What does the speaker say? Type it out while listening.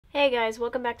Hey guys,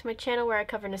 welcome back to my channel where I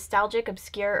cover nostalgic,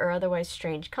 obscure, or otherwise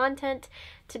strange content.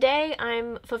 Today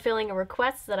I'm fulfilling a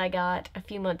request that I got a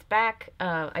few months back.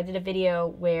 I did a video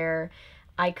where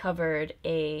I covered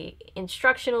a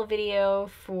instructional video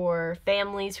for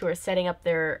families who are setting up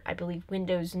their, I believe,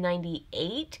 Windows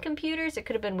 98 computers. It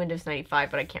could have been Windows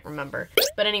 95, but I can't remember.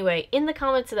 But anyway, in the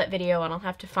comments of that video, and I'll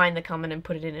have to find the comment and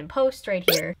put it in post right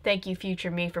here. Thank you,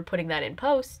 future me, for putting that in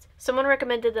post. Someone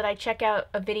recommended that I check out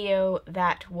a video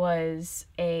that was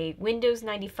a Windows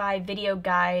 95 video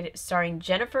guide starring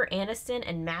Jenifer, Aniston,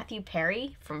 and Matthew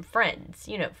Perry from Friends.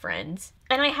 You know Friends.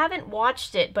 And I haven't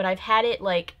watched it, but I've had it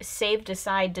like saved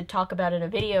aside to talk about in a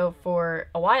video for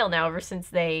a while now, ever since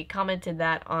they commented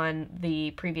that on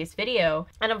the previous video.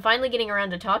 And I'm finally getting around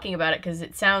to talking about it because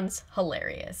it sounds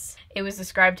hilarious. It was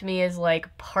described to me as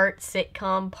like part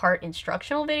sitcom, part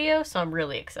instructional video, so I'm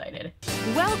really excited.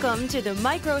 Welcome to the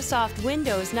Microsoft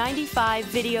Windows 95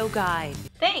 video guide.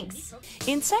 Thanks!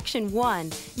 In Section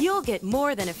 1, you'll get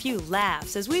more than a few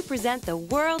laughs as we present the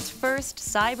world's first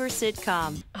cyber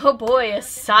sitcom. Oh boy, a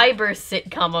cyber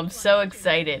sitcom, I'm so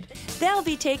excited. They'll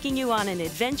be taking you on an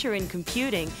adventure in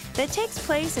computing that takes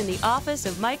place in the office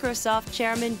of Microsoft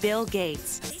Chairman Bill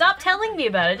Gates. Stop telling me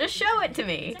about it, just show it to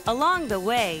me. Along the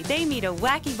way, they meet a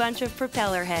wacky bunch of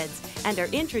propeller heads and are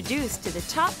introduced to the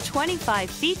top 25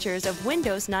 features of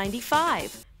Windows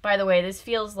 95. By the way, this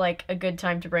feels like a good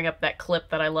time to bring up that clip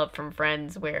that I love from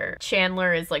Friends where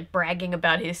Chandler is like bragging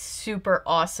about his super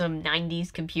awesome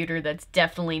 90s computer that's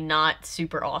definitely not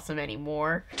super awesome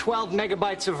anymore. 12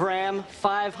 megabytes of RAM,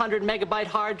 500 megabyte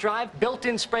hard drive,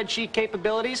 built-in spreadsheet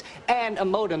capabilities, and a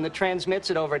modem that transmits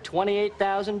at over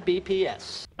 28,000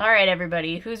 BPS. Alright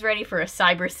everybody, who's ready for a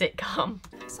cyber sitcom?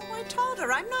 So I told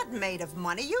her, I'm not made of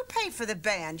money. You pay for the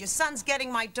band. Your son's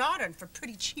getting my daughter, and for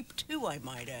pretty cheap too, I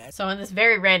might add. So on this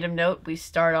very random note, we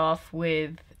start off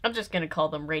with, I'm just gonna call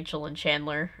them Rachel and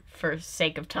Chandler for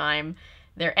sake of time.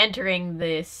 They're entering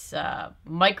this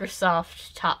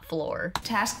Microsoft top floor.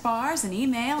 Taskbars and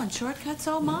email and shortcuts,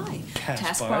 oh my.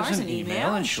 Taskbars and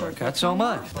email and shortcuts, oh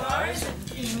my. Bars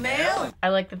and email. I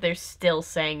like that they're still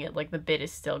saying it, like the bit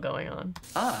is still going on.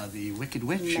 Ah, the Wicked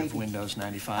Witch of Windows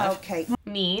 95. Okay.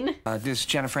 Mean. This is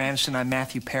Jenifer Aniston. I'm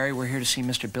Matthew Perry. We're here to see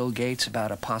Mr. Bill Gates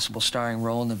about a possible starring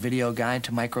role in the video guide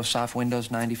to Microsoft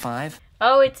Windows 95.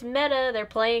 Oh, it's meta. They're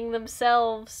playing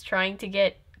themselves, trying to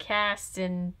get cast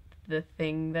in the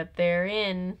thing that they're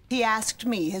in. He asked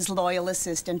me, his loyal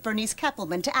assistant, Bernice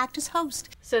Keppelman, to act as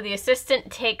host. So the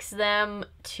assistant takes them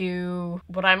to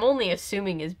what I'm only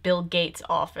assuming is Bill Gates'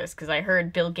 office, because I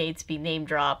heard Bill Gates be name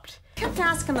dropped. Kept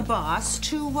asking the boss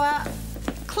to,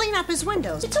 clean up his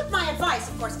windows. He took my advice.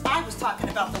 Of course, I was talking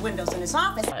about the windows in his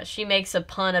office. She makes a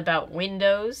pun about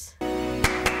Windows.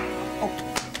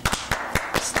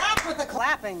 Stop with the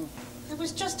clapping. I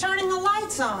was just turning the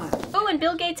lights on. Oh, and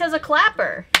Bill Gates has a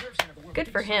clapper. Good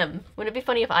for him. Wouldn't it be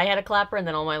funny if I had a clapper and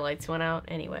then all my lights went out?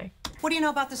 Anyway. What do you know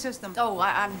about the system? Oh,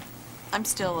 I'm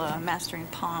still mastering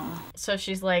Pong. So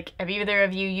she's like, have either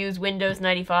of you used Windows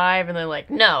 95? And they're like,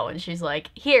 no. And she's like,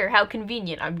 here, how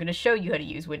convenient. I'm gonna show you how to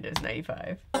use Windows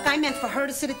 95. Look, I meant for her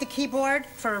to sit at the keyboard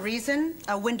for a reason.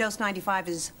 Windows 95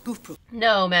 is goof-proof.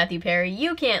 No, Matthew Perry,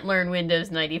 you can't learn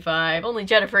Windows 95. Only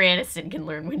Jennifer Aniston can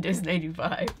learn Windows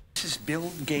 95. This is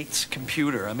Bill Gates'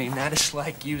 computer. I mean, that is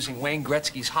like using Wayne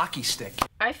Gretzky's hockey stick.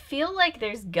 I feel like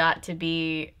there's got to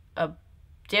be a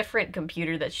different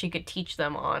computer that she could teach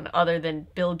them on other than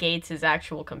Bill Gates'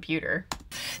 actual computer.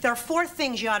 There are 4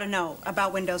 things you ought to know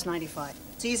about Windows 95.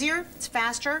 It's easier, it's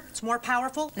faster, it's more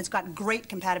powerful, and it's got great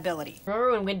compatibility.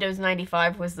 Remember when Windows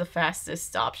 95 was the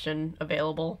fastest option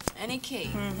available? Any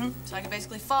key. So I could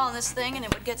basically fall on this thing and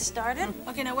it would get started.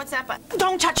 Okay, now what's that button?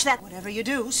 Don't touch that! Whatever you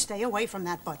do, stay away from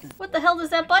that button. What the hell does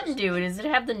that button do? Does it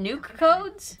have the nuke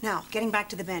codes? Now, getting back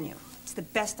to the menu. It's the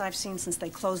best I've seen since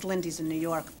they closed Lindy's in New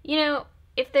York. You know,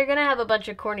 if they're gonna have a bunch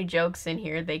of corny jokes in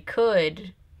here, they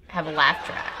could have a laugh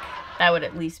track. That would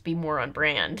at least be more on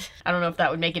brand. I don't know if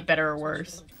that would make it better or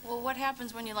worse. Well, what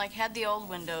happens when you like had the old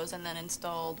Windows and then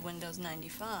installed Windows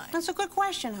 95? That's a good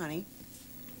question, honey.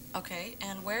 Okay,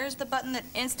 and where's the button that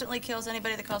instantly kills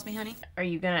anybody that calls me honey? Are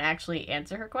you gonna actually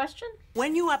answer her question?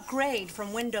 When you upgrade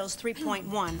from Windows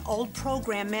 3.1, old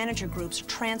program manager groups are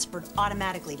transferred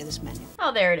automatically to this menu.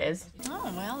 Oh, there it is.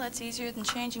 Oh, well, that's easier than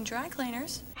changing dry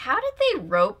cleaners. How did they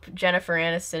rope Jennifer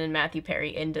Aniston and Matthew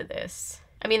Perry into this?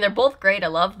 I mean, they're both great, I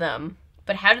love them,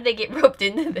 but how did they get roped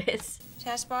into this?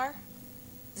 Taskbar?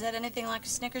 Is that anything like a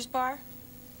Snickers bar?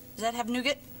 Does that have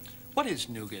nougat? What is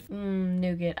nougat?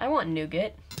 Nougat. I want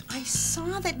nougat. I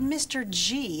saw that Mr.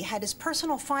 G had his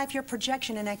personal 5-year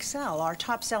projection in Excel, our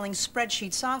top-selling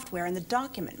spreadsheet software, in the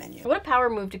document menu. What a power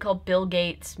move to call Bill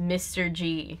Gates Mr.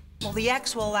 G. Well, the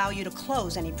X will allow you to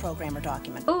close any program or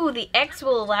document. Ooh, the X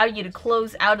will allow you to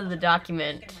close out of the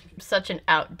document. Such an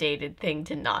outdated thing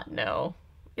to not know.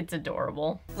 It's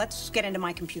adorable. Let's get into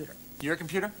my computer. Your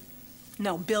computer?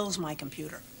 No, Bill's my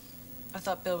computer. I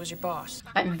thought Bill was your boss.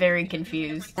 I'm very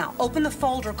confused. Now, open the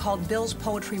folder called Bill's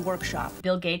Poetry Workshop.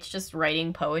 Bill Gates just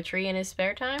writing poetry in his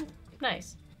spare time?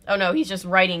 Nice. Oh no, he's just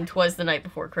writing "'Twas the Night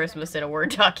Before Christmas" in a Word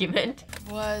document.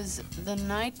 Was the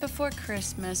night before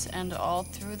Christmas, and all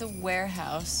through the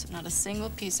warehouse, not a single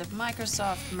piece of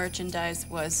Microsoft merchandise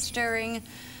was stirring,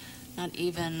 not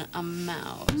even a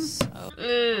mouse. Oh.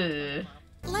 Ugh.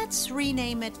 Let's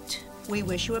rename it We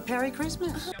Wish You a Merry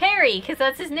Christmas. Perry, because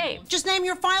that's his name. Just name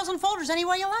your files and folders any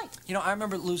way you like. You know, I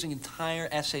remember losing entire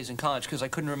essays in college because I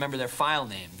couldn't remember their file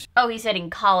names. Oh, he said in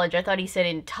college. I thought he said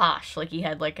in Tosh, like he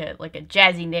had like a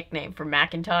jazzy nickname for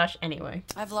Macintosh. Anyway.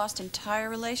 I've lost entire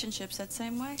relationships that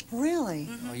same way. Really?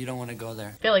 Oh, you don't want to go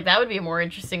there. I feel like that would be a more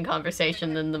interesting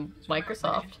conversation than the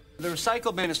Microsoft. The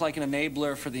recycle bin is like an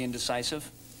enabler for the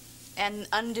indecisive. And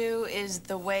undo is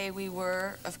the way we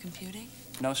were of computing?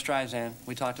 No Streisand.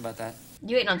 We talked about that.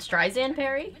 You ain't on Streisand,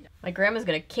 Perry? My grandma's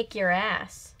gonna kick your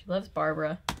ass. She loves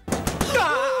Barbara.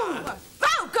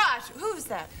 Oh gosh, who's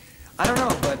that? I don't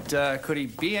know, but could he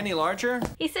be any larger?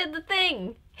 He said the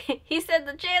thing. He said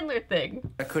the Chandler thing.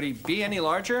 Could he be any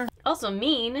larger? Also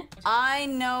mean. I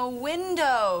know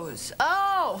Windows.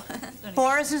 Oh!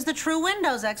 Boris is the true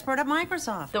Windows expert at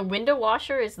Microsoft. The window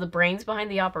washer is the brains behind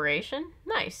the operation?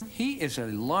 Nice. He is a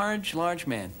large, large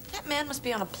man. That man must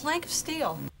be on a plank of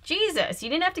steel. Jesus, you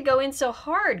didn't have to go in so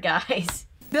hard, guys.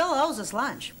 Bill owes us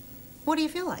lunch. What do you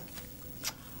feel like?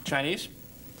 Chinese?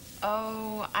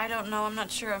 Oh, I don't know. I'm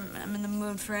not sure I'm in the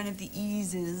mood for any of the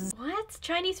eases. What?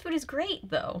 Chinese food is great,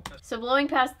 though. So blowing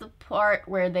past the part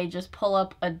where they just pull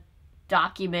up a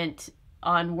document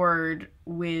on Word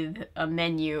with a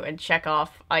menu and check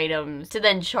off items to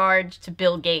then charge to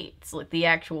Bill Gates, like the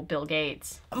actual Bill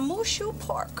Gates. Mushu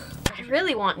pork. I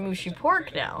really want mushu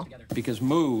pork now. Because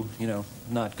moo, you know,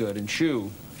 not good, and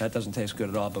shu, that doesn't taste good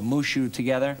at all, but mushu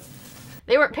together.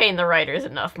 They weren't paying the writers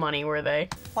enough money, were they?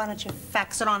 Why don't you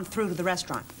fax it on through to the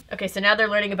restaurant? Okay, so now they're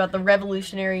learning about the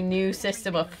revolutionary new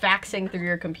system of faxing through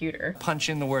your computer. Punch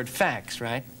in the word fax,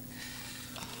 right?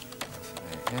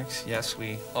 Yes,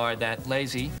 we are that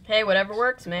lazy. Hey, whatever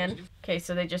works, man. Okay,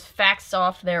 so they just faxed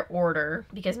off their order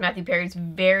because Matthew Perry's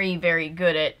very, very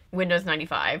good at Windows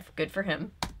 95. Good for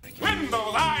him. Windows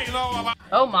I know about.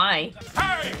 Oh my.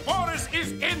 Hey, Boris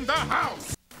is in the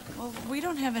house. Well, we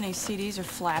don't have any CDs or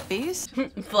flappies.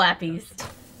 Flappies.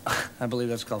 I believe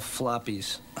that's called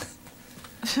floppies.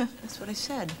 That's what I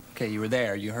said. Okay, you were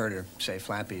there. You heard her say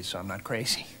flappies, so I'm not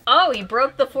crazy. Oh, he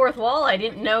broke the fourth wall. I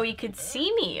didn't know he could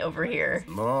see me over here.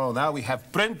 No, now we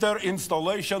have printer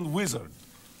installation wizard.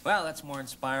 Well, that's more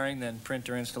inspiring than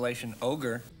printer installation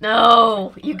ogre.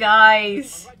 No, you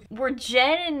guys. Were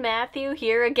Jen and Matthew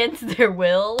here against their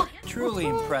will? Truly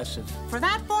impressive. For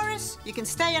that, Boris, you can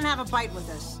stay and have a bite with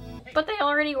us. But they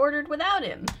already ordered without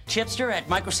him. Chipster at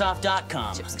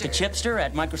Microsoft.com. The Chipster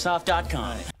at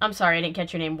Microsoft.com. I'm sorry, I didn't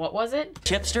catch your name. What was it?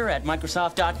 Chipster at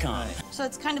Microsoft.com. So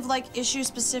it's kind of like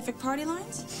issue-specific party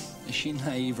lines? Is she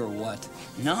naive or what?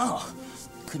 No,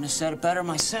 couldn't have said it better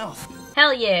myself.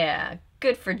 Hell yeah.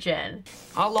 Good for Jen.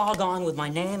 I'll log on with my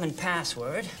name and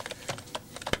password.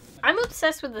 I'm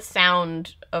obsessed with the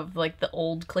sound of, like, the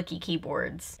old clicky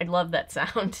keyboards. I love that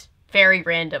sound. Very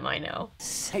random, I know.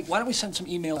 Hey, why don't we send some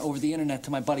email over the internet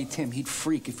to my buddy Tim? He'd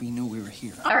freak if he knew we were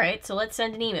here. All right, so let's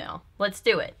send an email. Let's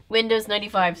do it. Windows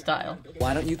 95 style.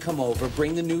 Why don't you come over,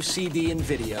 bring the new CD and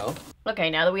video? Okay,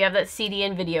 now that we have that CD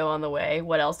and video on the way,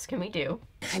 what else can we do?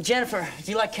 Jennifer,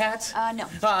 do you like cats? No.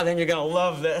 Oh, then you're gonna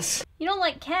love this. You don't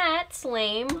like cats,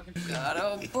 lame. God,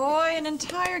 oh boy, an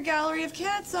entire gallery of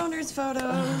Cats owners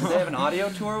photos. Do they have an audio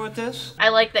tour with this? I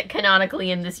like that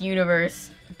canonically in this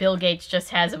universe, Bill Gates just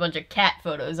has a bunch of cat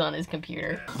photos on his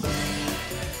computer.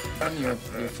 Your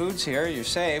food's here, you're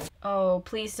saved. Oh,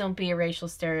 please don't be a racial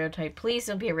stereotype. Please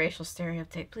don't be a racial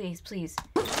stereotype. Please, please.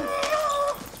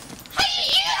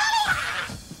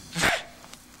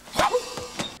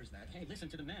 Hey, listen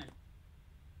to the man.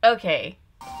 Okay.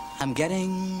 I'm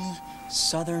getting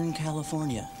Southern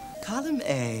California. Column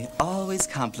A always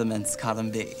complements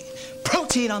column B.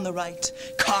 Protein on the right,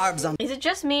 carbs on... Is it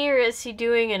just me or is he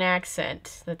doing an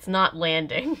accent that's not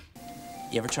landing?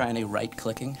 You ever try any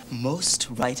right-clicking? Most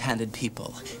right-handed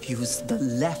people use the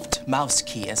left mouse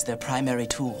key as their primary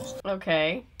tool.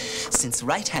 Okay. Since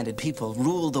right-handed people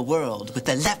rule the world with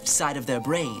the left side of their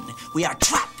brain, we are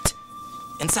trapped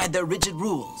inside their rigid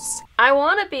rules. I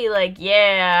want to be like,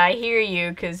 yeah, I hear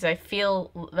you, because I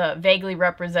feel vaguely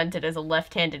represented as a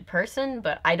left-handed person,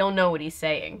 but I don't know what he's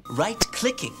saying.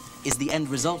 Right-clicking is the end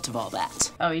result of all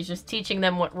that. Oh, he's just teaching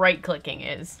them what right-clicking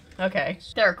is. Okay.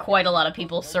 There are quite a lot of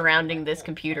people surrounding this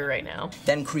computer right now.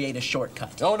 Then create a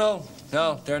shortcut. Oh, no.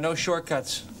 No, there are no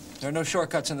shortcuts. There are no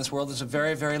shortcuts in this world. It's a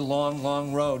very, very long,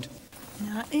 long road.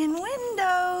 Not in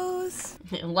Windows.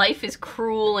 Life is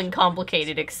cruel and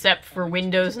complicated except for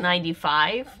Windows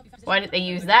 95. Why didn't they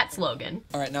use that slogan?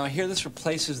 All right, now I hear this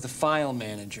replaces the file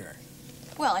manager.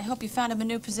 Well, I hope you found him a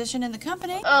new position in the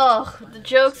company. Oh, the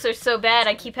jokes are so bad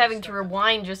I keep having to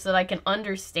rewind just so that I can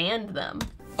understand them.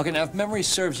 Okay, now if memory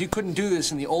serves, you couldn't do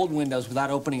this in the old Windows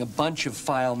without opening a bunch of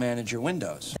file manager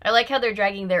windows. I like how they're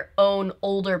dragging their own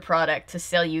older product to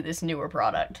sell you this newer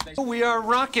product. We are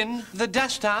rocking the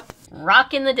desktop.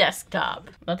 Rocking the desktop.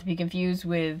 Not to be confused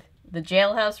with the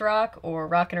Jailhouse Rock or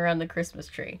Rocking Around the Christmas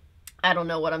Tree. I don't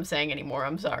know what I'm saying anymore,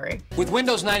 I'm sorry. With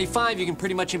Windows 95, you can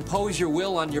pretty much impose your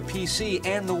will on your PC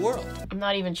and the world. I'm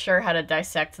not even sure how to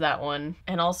dissect that one.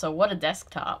 And also, what a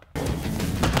desktop.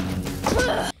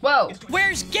 Whoa!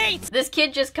 Where's Gates? This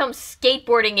kid just comes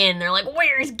skateboarding in. They're like,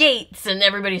 where's Gates? And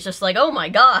everybody's just like, oh my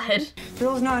god.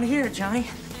 Bill's not here, Johnny.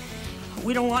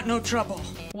 We don't want no trouble.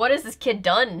 What has this kid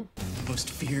done? Most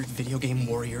feared video game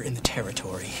warrior in the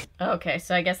territory. Okay,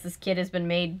 so I guess this kid has been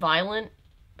made violent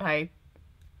by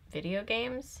video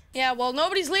games? Yeah, well,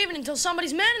 nobody's leaving until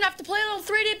somebody's man enough to play a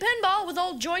little 3D pinball with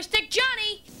old Joystick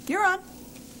Johnny. You're on.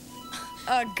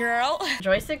 Girl.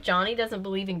 Joystick Johnny doesn't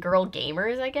believe in girl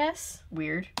gamers, I guess?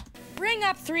 Weird. Bring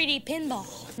up 3D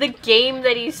pinball. The game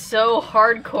that he's so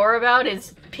hardcore about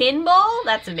is pinball?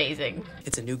 That's amazing.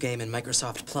 It's a new game in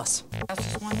Microsoft Plus.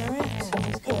 That's the one there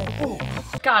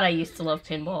is. God, I used to love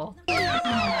pinball.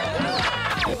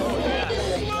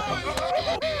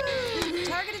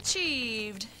 Target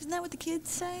achieved. Isn't that what the kids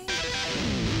say?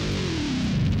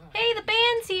 Hey, the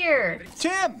band's here!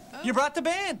 Tim, you brought the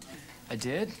band. I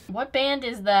did? What band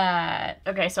is that?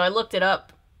 Okay, so I looked it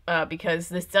up because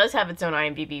this does have its own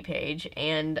IMDb page,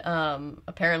 and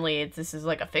apparently this is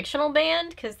like a fictional band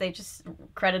because they just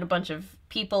credit a bunch of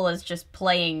people as just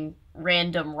playing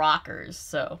random rockers.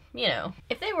 So, you know,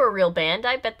 if they were a real band,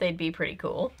 I bet they'd be pretty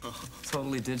cool. Oh,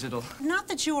 totally digital. Not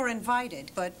that you were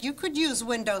invited, but you could use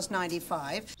Windows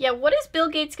 95. Yeah, what is Bill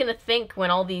Gates gonna think when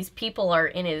all these people are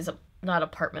in his... Not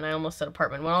apartment, I almost said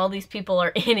apartment. When all these people are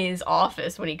in his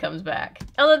office when he comes back.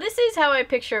 Although this is how I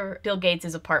picture Bill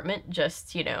Gates' apartment.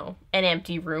 Just, you know, an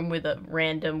empty room with a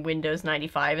random Windows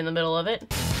 95 in the middle of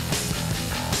it.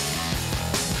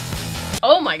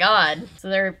 Oh my god. So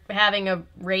they're having a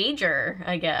rager,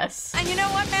 I guess. And you know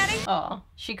what, Maddie? Oh,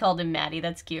 she called him Maddie.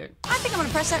 That's cute. I think I'm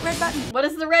gonna press that red button. What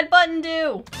does the red button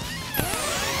do?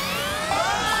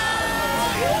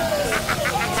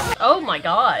 Oh my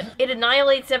god. It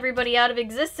annihilates everybody out of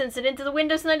existence and into the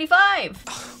Windows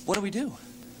 95. What do we do?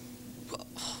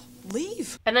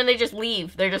 Leave. And then they just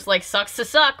leave. They're just like, sucks to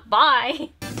suck, bye.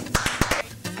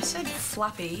 I said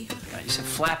floppy. You said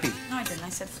flappy. No, I didn't. I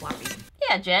said floppy.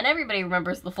 Yeah, Jen, everybody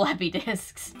remembers the floppy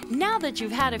disks. Now that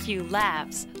you've had a few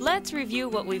laughs, let's review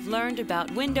what we've learned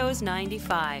about Windows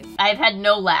 95. I've had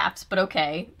no laughs, but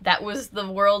okay. That was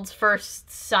the world's first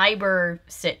cyber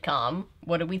sitcom.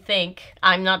 What do we think?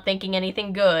 I'm not thinking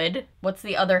anything good. What's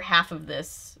the other half of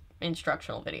this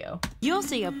instructional video? You'll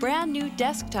see a brand new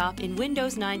desktop in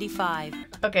Windows 95.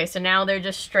 Okay, so now they're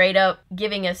just straight up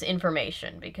giving us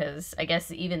information because I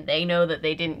guess even they know that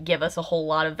they didn't give us a whole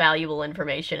lot of valuable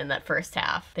information in that first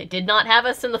half. They did not have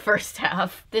us in the first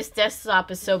half. This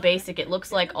desktop is so basic, it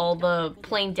looks like all the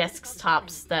plain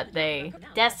desktops that they...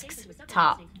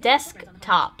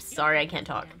 Desktops. Sorry, I can't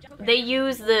talk. They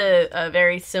use the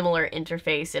very similar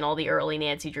interface in all the early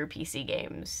Nancy Drew PC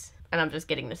games. And I'm just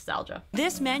getting nostalgia.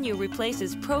 This menu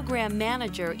replaces Program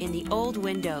Manager in the old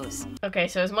Windows. Okay,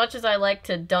 so as much as I like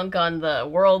to dunk on the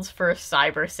world's first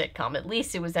cyber sitcom, at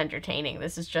least it was entertaining.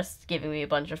 This is just giving me a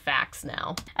bunch of facts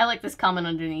now. I like this comment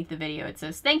underneath the video. It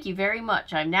says, "Thank you very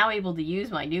much. I'm now able to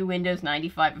use my new Windows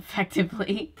 95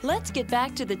 effectively." Let's get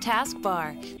back to the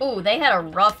taskbar. Oh, they had a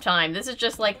rough time. This is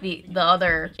just like the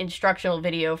other instructional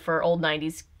video for old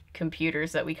 90s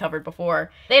computers that we covered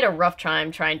before. They had a rough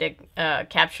time trying to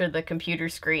capture the computer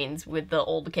screens with the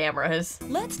old cameras.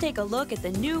 Let's take a look at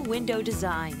the new window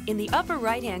design. In the upper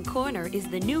right-hand corner is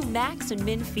the new Max and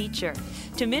Min feature.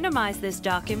 To minimize this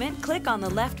document, click on the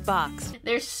left box.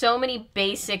 There's so many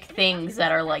basic things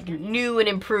that are like new and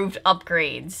improved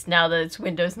upgrades now that it's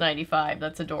Windows 95.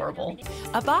 That's adorable.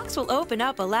 A box will open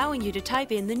up allowing you to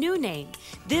type in the new name.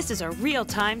 This is a real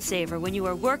time saver when you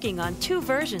are working on two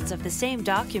versions of the same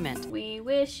document. document. We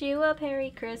wish you a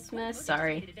Merry Christmas.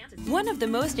 Sorry. One of the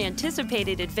most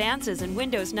anticipated advances in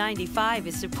Windows 95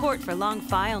 is support for long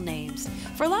file names.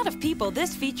 For a lot of people,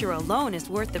 this feature alone is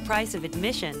worth the price of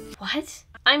admission. What?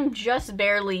 I'm just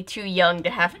barely too young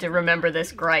to have to remember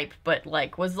this gripe, but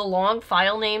like, was the long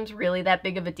file names really that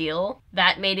big of a deal?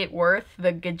 That made it worth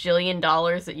the gajillion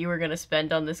dollars that you were gonna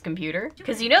spend on this computer?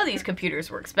 Because you know these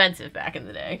computers were expensive back in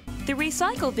the day. The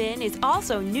recycle bin is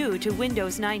also new to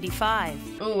Windows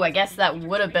 95. Ooh, I guess that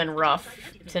would have been rough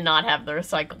to not have the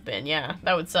recycle bin, yeah,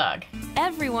 that would suck.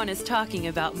 Everyone is talking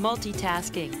about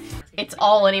multitasking. It's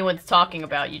all anyone's talking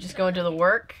about. You just go into the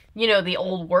work, you know, the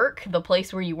old work, the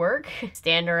place where you work,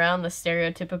 stand around the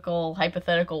stereotypical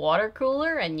hypothetical water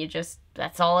cooler, and you just,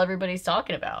 that's all everybody's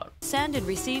talking about. Send and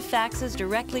receive faxes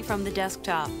directly from the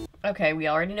desktop. Okay, we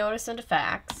already know how to send a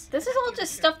fax. This is all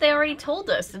just stuff they already told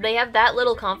us. Did they have that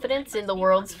little confidence in the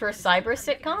world's first cyber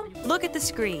sitcom? Look at the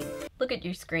screen. Look at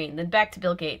your screen, then back to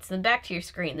Bill Gates, then back to your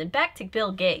screen, then back to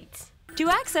Bill Gates. To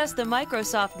access the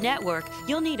Microsoft network,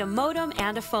 you'll need a modem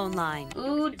and a phone line.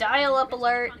 Ooh, dial-up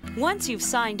alert. Once you've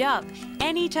signed up,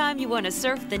 anytime you want to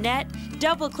surf the net,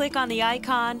 double-click on the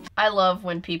icon. I love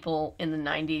when people in the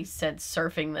 90s said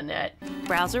surfing the net.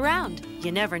 Browse around.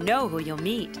 You never know who you'll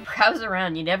meet. Browse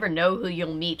around. You never know who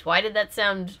you'll meet. Why did that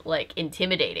sound, like,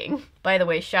 intimidating? By the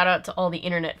way, shout out to all the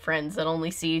internet friends that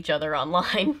only see each other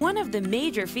online. One of the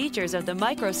major features of the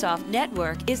Microsoft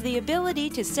network is the ability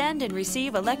to send and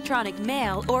receive electronic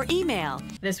mail or email.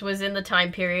 This was in the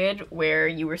time period where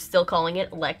you were still calling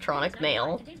it electronic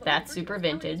mail. That's super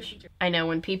vintage. I know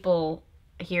when people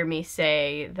hear me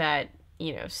say that,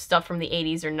 you know, stuff from the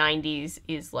 80s or 90s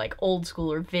is like old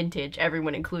school or vintage,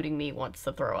 everyone, including me, wants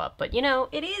to throw up. But you know,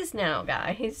 it is now,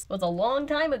 guys. It was a long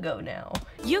time ago now.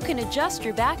 You can adjust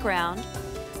your background,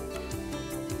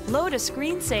 load a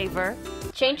screensaver.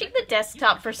 Changing the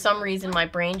desktop, for some reason, my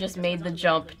brain just made the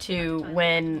jump to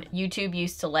when YouTube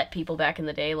used to let people back in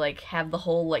the day, like, have the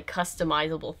whole, like,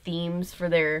 customizable themes for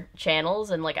their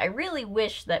channels, and, like, I really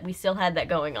wish that we still had that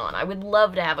going on. I would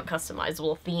love to have a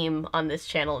customizable theme on this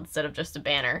channel instead of just a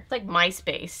banner. It's like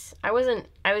MySpace. I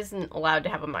wasn't allowed to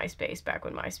have a MySpace back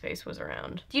when MySpace was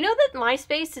around. Do you know that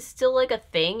MySpace is still, like, a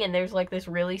thing, and there's, like, this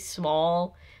really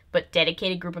small but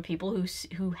dedicated group of people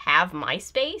who have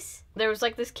MySpace? There was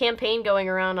like this campaign going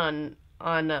around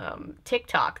on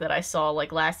TikTok that I saw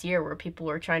like last year where people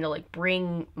were trying to like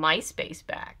bring MySpace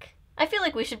back. I feel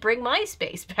like we should bring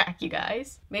MySpace back, you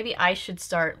guys. Maybe I should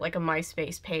start like a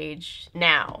MySpace page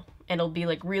now, and it'll be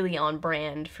like really on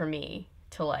brand for me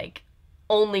to like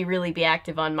only really be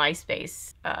active on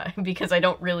MySpace because I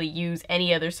don't really use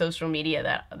any other social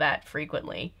media that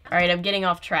frequently. All right, I'm getting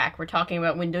off track. We're talking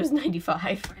about Windows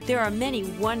 95. There are many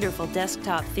wonderful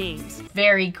desktop themes.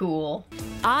 Very cool.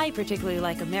 I particularly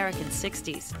like American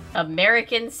 60s.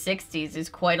 American 60s is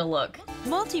quite a look.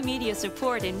 Multimedia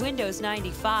support in Windows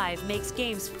 95 makes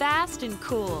games fast and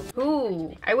cool.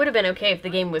 Ooh, I would have been okay if the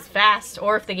game was fast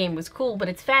or if the game was cool, but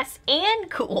it's fast and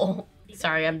cool.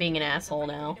 Sorry, I'm being an asshole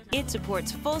now. It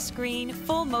supports full screen,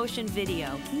 full motion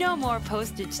video. No more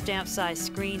postage stamp sized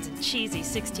screens and cheesy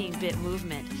 16-bit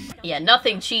movement. Yeah,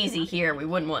 nothing cheesy here. We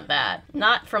wouldn't want that.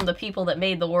 Not from the people that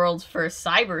made the world's first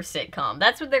cyber sitcom.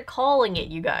 That's what they're calling it,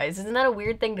 you guys. Isn't that a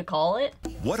weird thing to call it?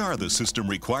 What are the system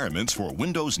requirements for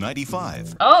Windows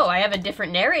 95? Oh, I have a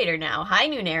different narrator now. Hi,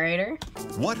 new narrator.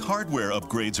 What hardware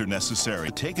upgrades are necessary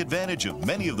to take advantage of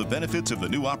many of the benefits of the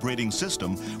new operating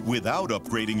system without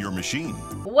upgrading your machine?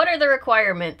 What are the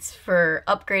requirements for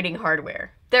upgrading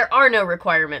hardware? There are no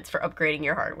requirements for upgrading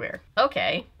your hardware.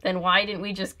 Okay, then why didn't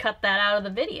we just cut that out of the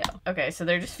video? Okay, so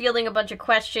they're just fielding a bunch of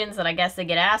questions that I guess they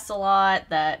get asked a lot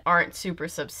that aren't super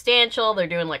substantial. They're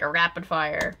doing like a rapid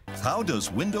fire. How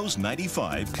does Windows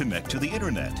 95 connect to the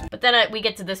internet? But then we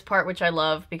get to this part, which I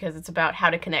love because it's about how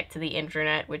to connect to the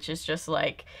internet, which is just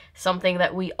like something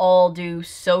that we all do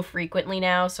so frequently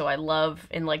now. So I love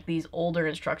in like these older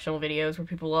instructional videos where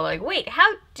people are like, wait,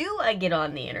 how do I get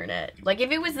on the internet? Like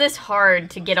if it was this hard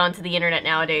to get onto the internet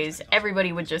nowadays,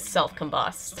 everybody would just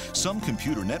self-combust. Some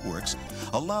computer networks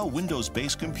allow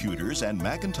Windows-based computers and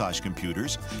Macintosh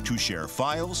computers to share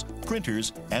files,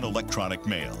 printers, and electronic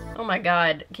mail. Oh my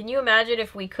god, can you imagine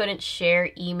if we couldn't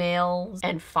share emails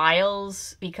and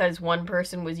files because one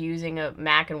person was using a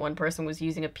Mac and one person was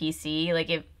using a PC?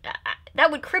 Like if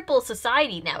that would cripple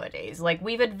society nowadays. Like,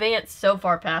 we've advanced so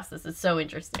far past this. It's so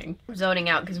interesting. I'm zoning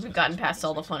out because we've gotten past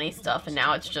all the funny stuff, and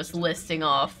now it's just listing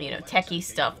off, you know, techie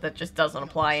stuff that just doesn't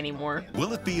apply anymore.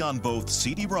 Will it be on both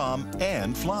CD-ROM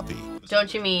and floppy?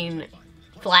 Don't you mean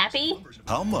Flappy?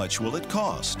 How much will it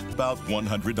cost? About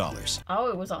 $100. Oh,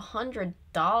 it was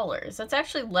 $100. That's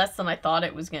actually less than I thought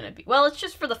it was gonna be. Well, it's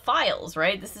just for the files,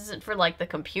 right? This isn't for like the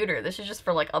computer. This is just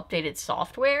for like updated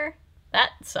software.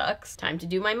 That sucks. Time to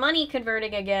do my money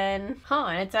converting again. Huh,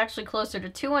 and it's actually closer to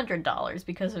 $200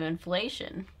 because of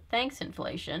inflation. Thanks,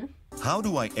 inflation. How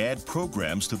do I add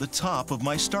programs to the top of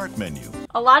my start menu?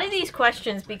 A lot of these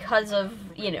questions, because of,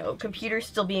 you know, computers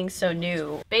still being so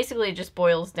new, basically it just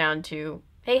boils down to,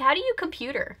 hey, how do you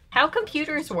computer? How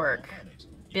computers work?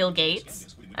 Bill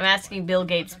Gates? I'm asking Bill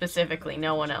Gates specifically,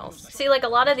 no one else. See, like, a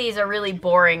lot of these are really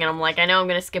boring, and I'm like, I know I'm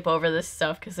gonna skip over this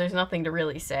stuff because there's nothing to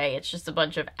really say. It's just a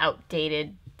bunch of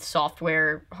outdated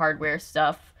software, hardware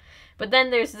stuff. But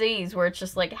then there's these where it's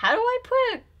just like, how do I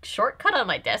put a shortcut on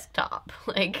my desktop?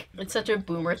 Like, it's such a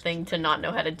boomer thing to not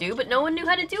know how to do, but no one knew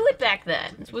how to do it back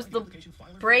then. This was the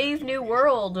brave new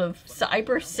world of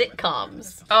cyber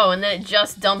sitcoms. Oh, and then it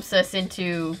just dumps us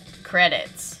into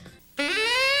credits.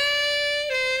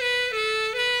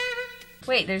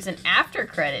 Wait, there's an after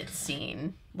credits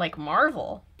scene, like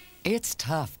Marvel. It's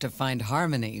tough to find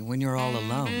harmony when you're all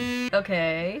alone.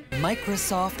 Okay.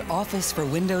 Microsoft Office for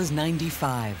Windows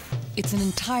 95. It's an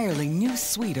entirely new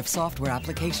suite of software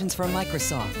applications from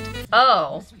Microsoft.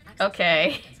 Oh,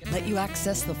 okay. Let you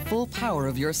access the full power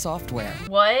of your software.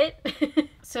 What?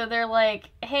 So they're like,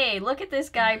 hey, look at this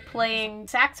guy playing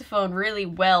saxophone really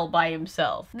well by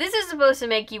himself. This is supposed to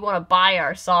make you want to buy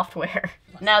our software.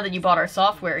 Now that you bought our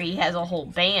software, he has a whole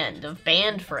band of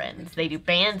band friends. They do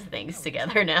band things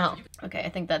together now. Okay, I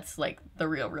think that's like the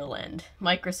real end.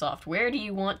 Microsoft, where do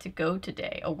you want to go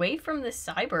today? Away from this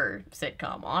cyber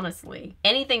sitcom, honestly.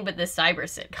 Anything but this cyber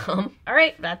sitcom. All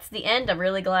right, that's the end. I'm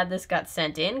really glad this got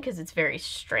sent in because it's very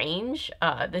strange.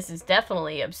 This is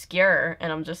definitely obscure,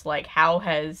 and I'm just like, how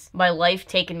has my life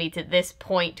taken me to this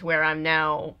point where I'm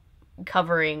now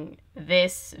covering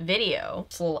this video?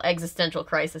 It's a little existential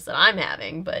crisis that I'm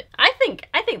having, but I think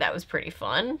that was pretty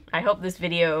fun. I hope this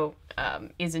video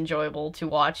is enjoyable to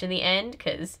watch in the end,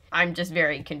 because I'm just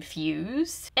very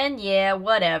confused. And yeah,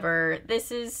 whatever.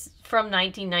 This is from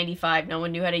 1995. No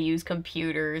one knew how to use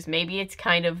computers. Maybe it's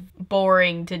kind of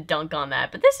boring to dunk on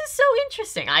that, but this is so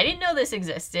interesting. I didn't know this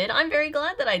existed. I'm very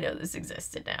glad that I know this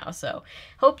existed now, so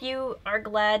hope you are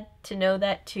glad to know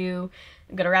that too.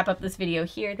 I'm gonna wrap up this video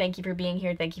here. Thank you for being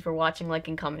here. Thank you for watching,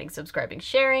 liking, commenting, subscribing,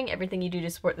 sharing. Everything you do to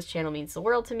support this channel means the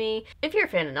world to me. If you're a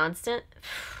fan of nonsense,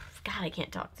 God, I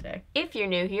can't talk today. If you're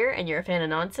new here and you're a fan of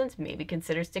nonsense, maybe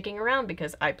consider sticking around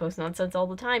because I post nonsense all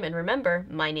the time. And remember,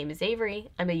 my name is Avery.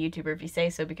 I'm a YouTuber if you say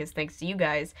so, because thanks to you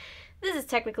guys, this is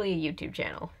technically a YouTube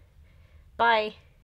channel. Bye.